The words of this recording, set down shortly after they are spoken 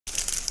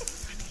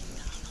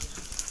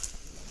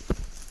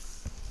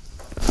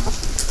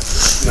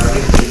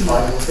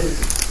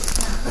citizen.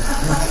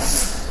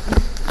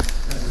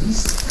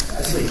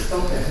 At least,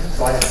 okay.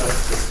 So I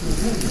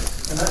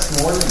just, and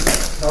that's more than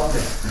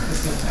okay.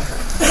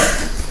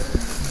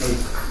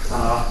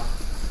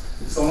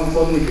 Someone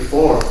told me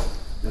before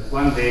that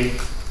one day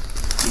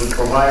you would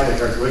provide a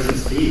graduation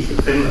speech in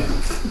Finland.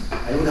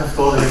 I would have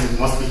told him it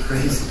must be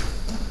crazy.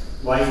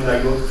 Why would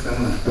I go to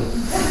Finland?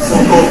 So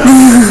cold.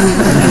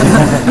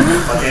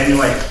 But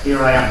anyway,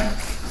 here I am,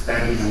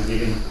 standing and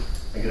giving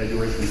a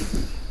graduation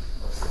speech.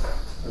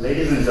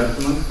 Ladies and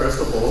gentlemen, first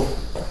of all,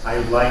 I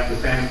would like to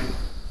thank you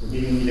for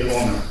giving me the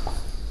honor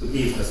to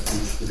give the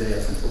speech today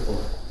at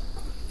Metropolia.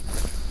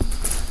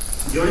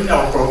 During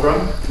our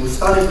program, we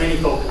studied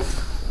many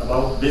topics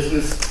about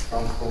business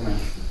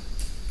transformation.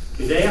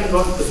 Today I'm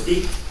going to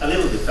speak a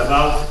little bit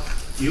about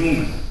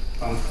human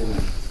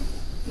transformation.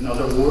 In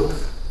other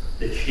words,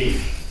 the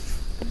change.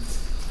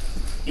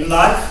 In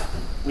life,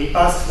 we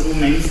pass through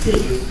many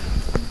stages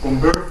from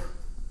birth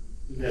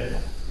to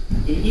death.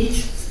 In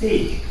each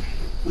stage,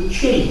 we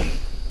change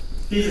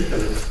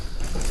physically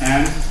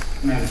and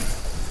mentally.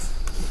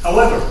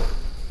 However,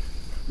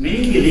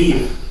 many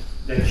believe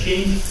that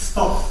change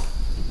stops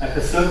at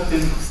a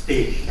certain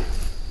stage,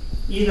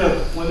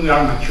 either when we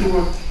are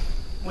mature,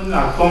 when we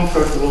are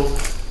comfortable,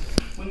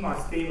 when we are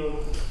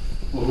stable,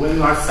 or when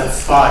we are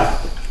satisfied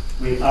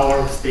with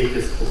our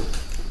status quo.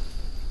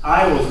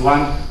 I was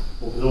one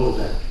of those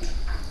actually.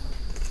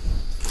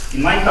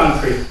 In my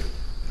country,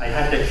 I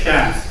had the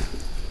chance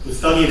to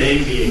study the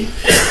MBA.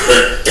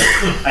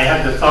 I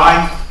had the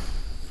time,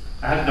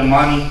 I had the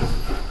money,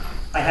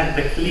 I had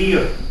the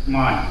clear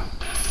mind.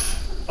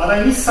 But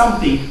I missed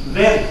something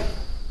very,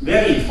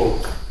 very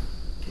important.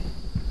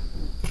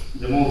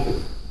 The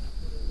motive.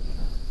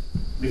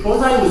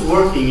 Because I was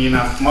working in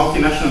a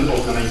multinational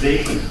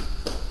organization,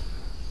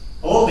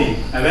 holding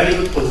a very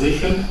good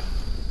position,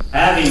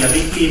 having a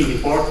big team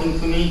reporting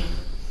to me,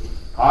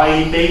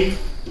 highly paid,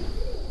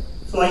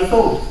 so I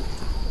thought,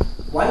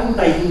 why would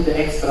I do the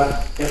extra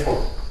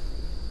effort?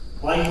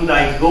 Why would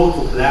I go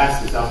to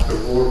classes after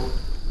work?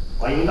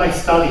 Why would I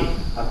study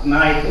at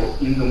night or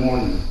in the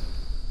morning?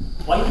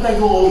 Why did I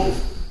do all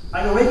this?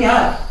 I already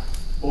have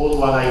all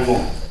what I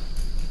want.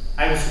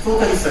 I was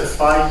totally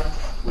satisfied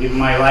with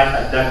my life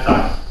at that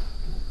time.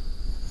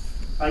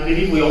 I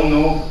believe we all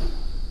know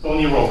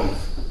Tony Robbins.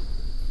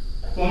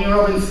 Tony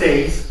Robbins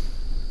says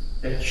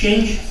that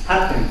change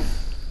happens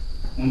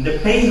when the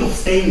pain of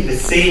staying the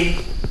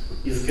same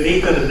is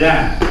greater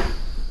than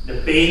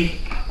the pain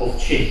of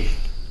change.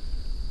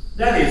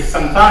 That is,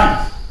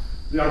 sometimes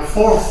we are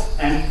forced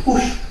and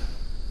pushed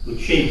to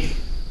change,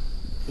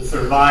 to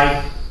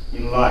survive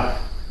in life.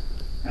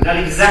 And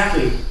that's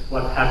exactly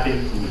what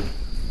happened to me.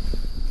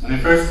 When I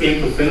first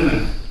came to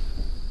Finland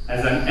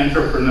as an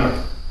entrepreneur,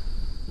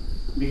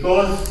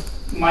 because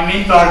my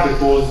main target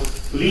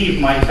was to leave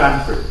my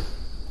country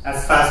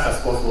as fast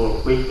as possible,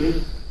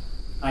 quickly,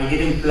 I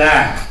didn't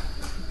plan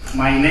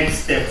my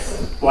next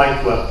steps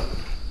quite well.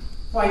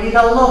 So I did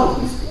a lot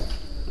of mistakes.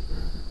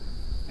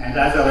 And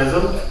as a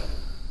result,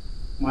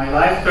 my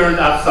life turned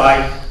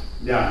upside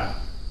down.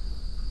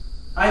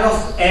 I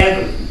lost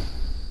everything,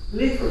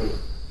 literally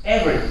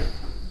everything.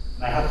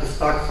 I had to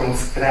start from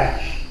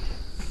scratch.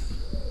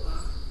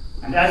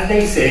 And as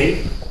they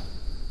say,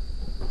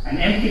 an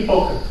empty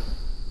pocket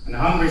and a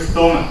hungry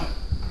stomach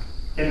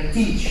can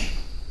teach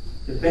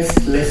the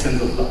best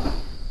lessons of life.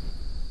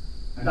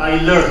 And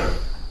I learned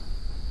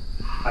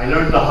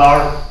the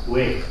hard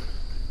way.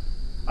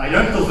 I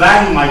learned to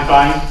value my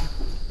time.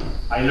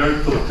 I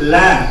learned to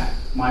plan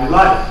my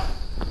life.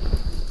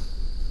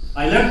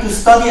 I learned to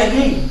study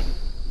again.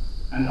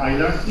 And I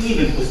learned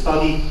even to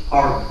study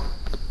harder.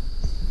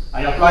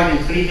 I applied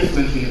in 3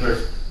 different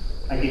universities.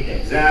 I did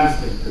the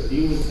exams, the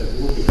interviews, the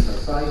group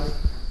exercise,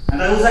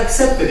 and I was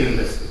accepted in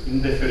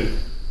the 3.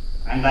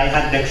 And I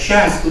had the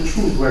chance to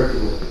choose where to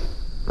go.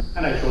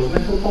 And I chose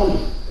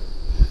Metropolia.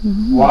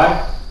 Mm-hmm.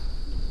 Why?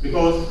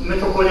 Because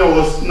Metropolia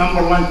was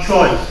 #1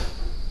 choice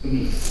to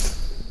me.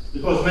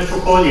 Because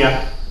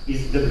Metropolia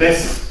is the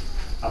best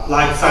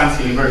applied science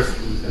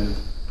university in Finland.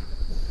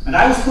 And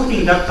I was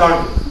putting that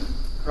target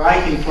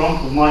right in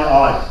front of my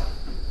eyes.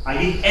 I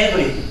did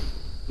everything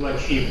to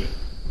achieve it.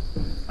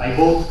 I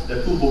bought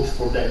the 2 books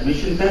for the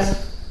admission test.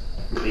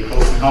 They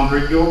cost me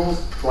 €100,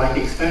 quite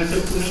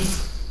expensive to me.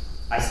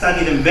 I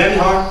studied them very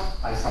hard,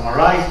 I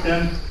summarized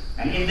them,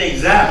 and in the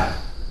exam,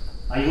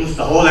 I used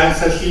the whole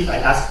answer sheet, I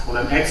asked for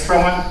an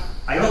extra one.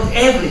 I wrote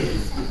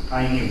everything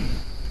I knew.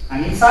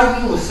 And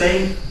inside me was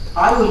saying,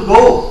 I will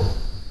go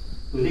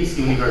to this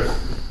university.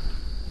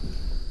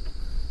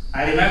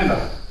 I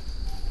remember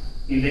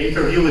in the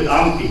interview with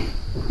Ampi,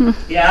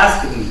 he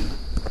asked me,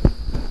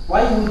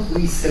 why would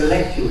we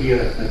select you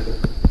here at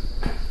Metropolia?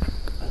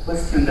 A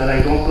question that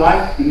I don't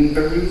like in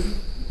interviews.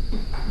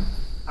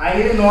 I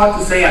didn't know what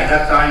to say at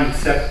that time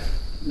except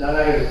that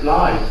I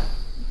replied,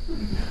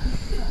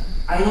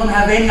 I don't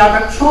have any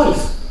other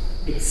choice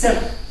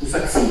except to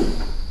succeed.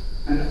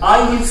 And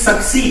I will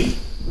succeed.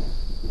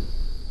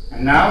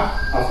 And now,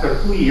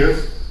 after 2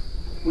 years,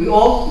 we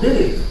all did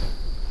it.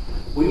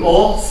 We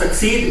all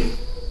succeeded.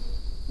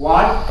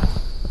 Why?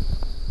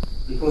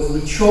 because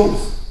we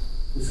chose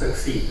to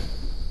succeed.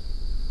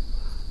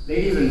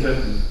 Ladies and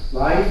gentlemen,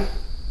 life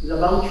is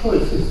about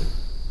choices.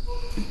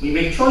 We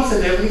make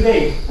choices every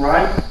day,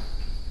 right?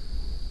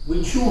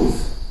 We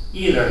choose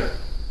either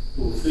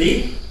to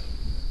sleep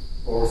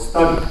or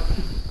study,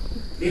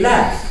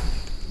 relax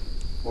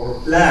or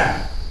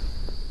plan,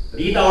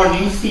 read our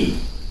newsfeed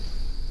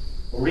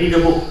or read a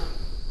book,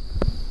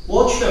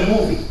 watch a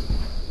movie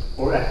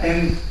or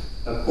attend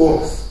a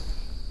course,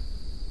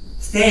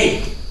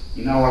 stay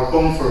in our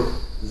comfort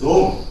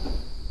zone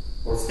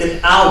or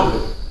step out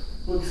of it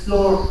to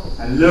explore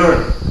and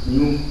learn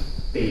new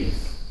things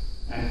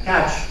and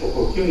catch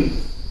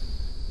opportunities.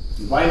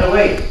 And by the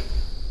way,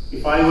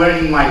 if I were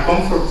in my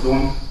comfort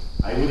zone,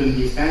 I wouldn't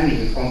be standing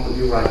in front of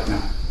you right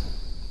now.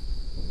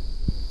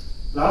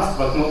 Last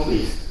but not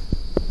least,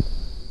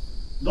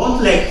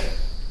 don't let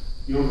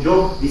your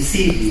job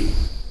deceive you.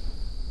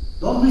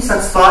 Don't be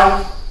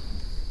satisfied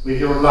with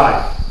your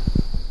life.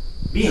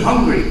 Be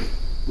hungry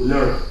to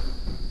learn.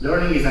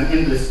 Learning is an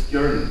endless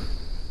journey.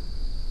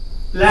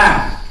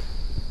 Plan.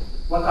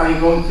 What are you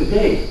going to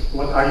do?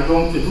 What are you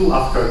going to do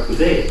after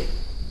today?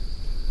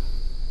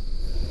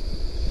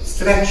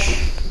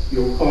 Stretch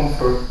your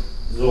comfort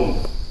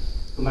zone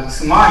to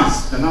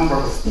maximize the number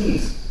of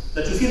things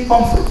that you feel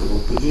comfortable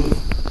to do.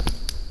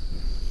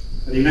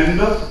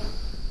 Remember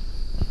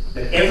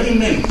that every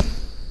minute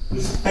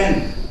you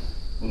spend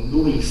on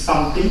doing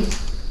something,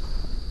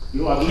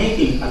 you are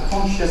making a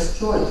conscious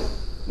choice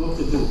not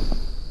to do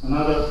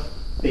another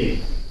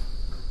thing.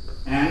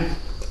 And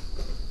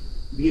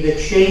be the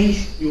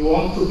change you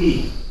want to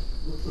be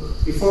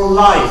before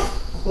life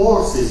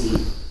forces you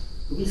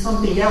to be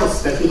something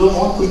else that you don't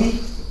want to be.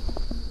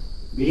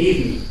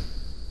 Believe me,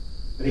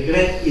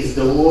 regret is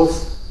the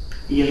worst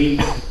feeling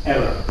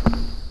ever.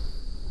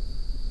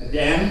 At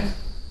the end,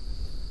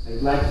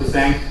 I'd like to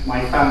thank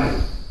my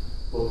family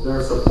for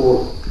their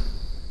support,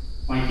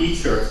 my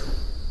teachers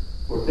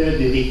for their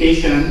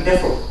dedication and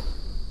effort,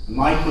 and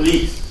my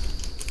colleagues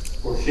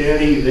for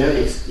sharing their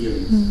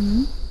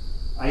experience.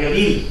 I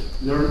really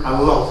learned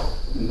a lot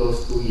in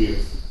those 2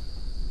 years.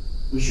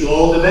 Wish you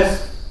all the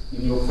best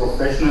in your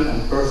professional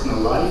and personal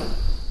life.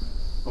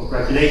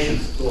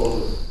 Congratulations to all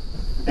of you.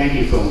 Thank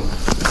you so much.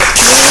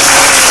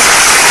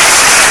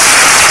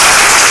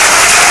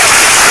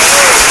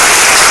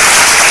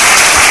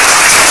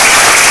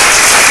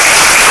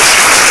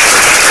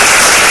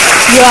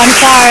 You are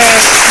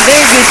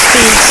very good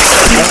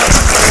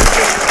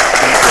speech.